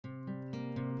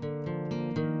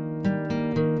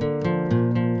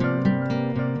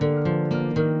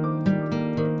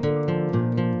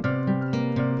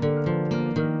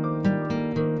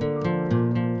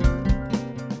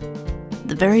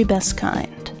The Very Best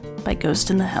Kind by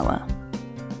Ghost in the Hella.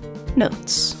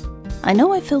 Notes. I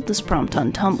know I filled this prompt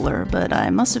on Tumblr, but I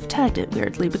must have tagged it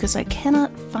weirdly because I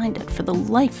cannot find it for the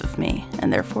life of me,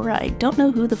 and therefore I don't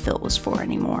know who the fill was for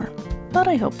anymore. But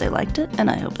I hope they liked it, and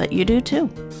I hope that you do too.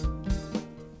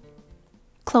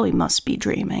 Chloe must be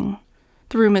dreaming.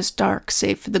 The room is dark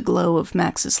save for the glow of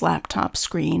Max's laptop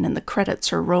screen, and the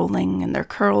credits are rolling, and they're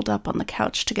curled up on the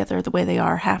couch together the way they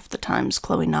are half the times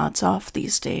Chloe nods off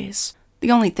these days. The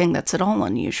only thing that's at all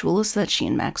unusual is that she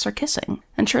and Max are kissing,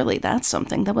 and surely that's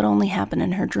something that would only happen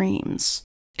in her dreams.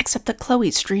 Except that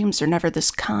Chloe's dreams are never this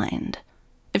kind.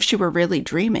 If she were really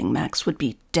dreaming, Max would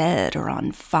be dead or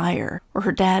on fire, or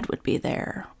her dad would be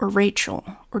there, or Rachel,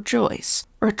 or Joyce,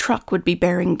 or a truck would be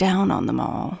bearing down on them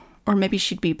all. Or maybe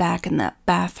she'd be back in that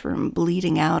bathroom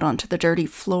bleeding out onto the dirty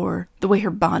floor, the way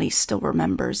her body still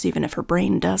remembers even if her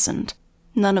brain doesn't.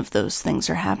 None of those things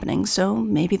are happening, so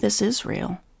maybe this is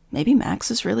real. Maybe Max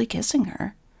is really kissing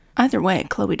her. Either way,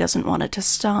 Chloe doesn't want it to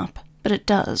stop, but it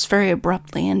does, very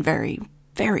abruptly and very,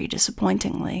 very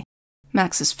disappointingly.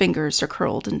 Max's fingers are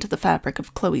curled into the fabric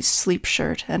of Chloe's sleep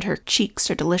shirt, and her cheeks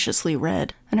are deliciously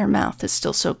red, and her mouth is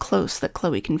still so close that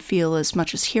Chloe can feel as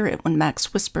much as hear it when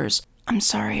Max whispers, "I'm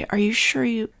sorry, are you sure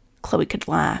you—" Chloe could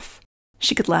laugh.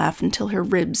 She could laugh until her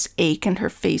ribs ache and her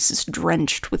face is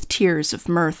drenched with tears of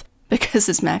mirth, because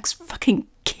is Max fucking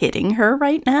kidding her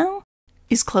right now?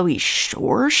 Is Chloe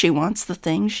sure she wants the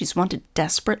thing she's wanted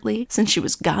desperately since she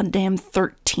was goddamn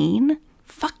 13?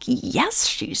 Fuck yes,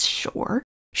 she's sure.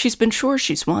 She's been sure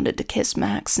she's wanted to kiss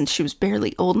Max since she was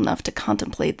barely old enough to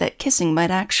contemplate that kissing might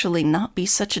actually not be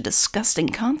such a disgusting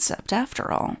concept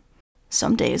after all.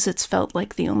 Some days it's felt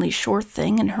like the only sure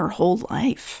thing in her whole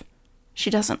life. She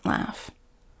doesn't laugh.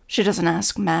 She doesn't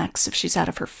ask Max if she's out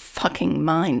of her fucking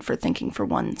mind for thinking for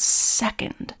 1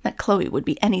 second that Chloe would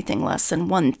be anything less than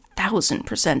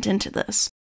 1000% into this.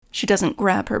 She doesn't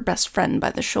grab her best friend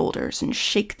by the shoulders and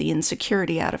shake the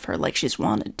insecurity out of her like she's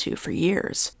wanted to for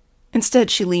years.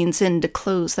 Instead, she leans in to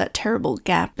close that terrible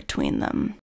gap between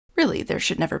them. Really, there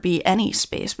should never be any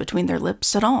space between their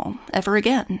lips at all, ever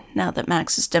again, now that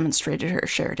Max has demonstrated her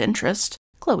shared interest.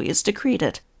 Chloe has decreed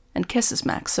it, and kisses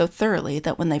Max so thoroughly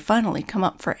that when they finally come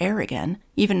up for air again,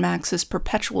 even Max's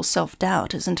perpetual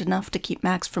self-doubt isn't enough to keep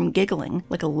Max from giggling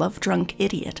like a love-drunk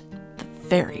idiot, the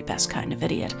very best kind of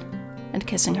idiot, and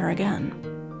kissing her again.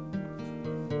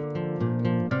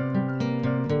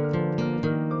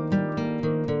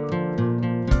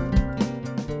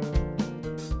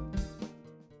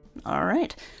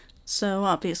 Alright, so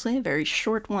obviously a very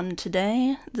short one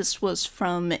today. This was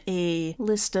from a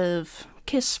list of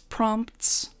kiss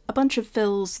prompts, a bunch of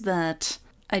fills that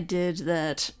I did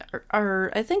that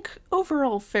are, I think,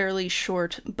 overall fairly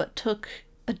short, but took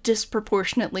a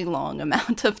disproportionately long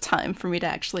amount of time for me to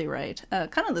actually write.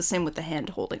 Kind of the same with the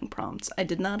hand-holding prompts. I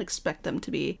did not expect them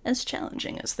to be as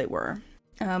challenging as they were.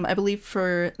 I believe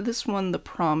for this one, the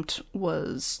prompt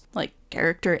was, like,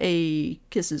 character A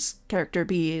kisses character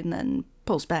B and then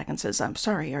pulls back and says, "I'm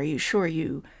sorry, are you sure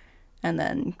you—" And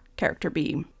then character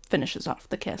B finishes off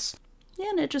the kiss. Yeah,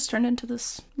 and it just turned into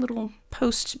this little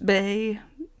post-BAE,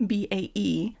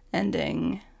 B-A-E,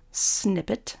 ending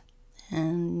snippet.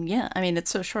 And yeah, I mean,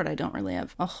 it's so short I don't really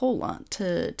have a whole lot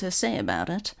to say about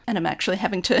it. And I'm actually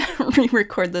having to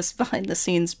re-record this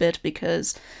behind-the-scenes bit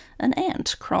because an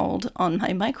ant crawled on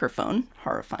my microphone,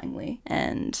 horrifyingly.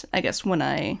 And I guess when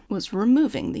I was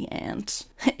removing the ant,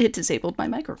 it disabled my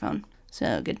microphone.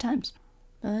 So, good times.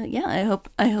 Yeah,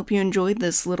 I hope you enjoyed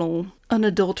this little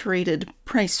unadulterated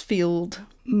Pricefield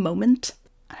moment.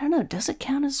 I don't know, does it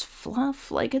count as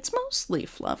fluff? Like, it's mostly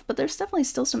fluff, but there's definitely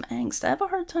still some angst. I have a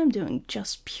hard time doing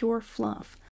just pure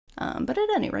fluff. But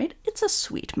at any rate, it's a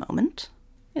sweet moment.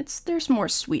 There's more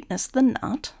sweetness than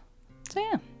not. So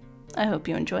yeah, I hope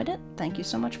you enjoyed it. Thank you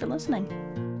so much for listening.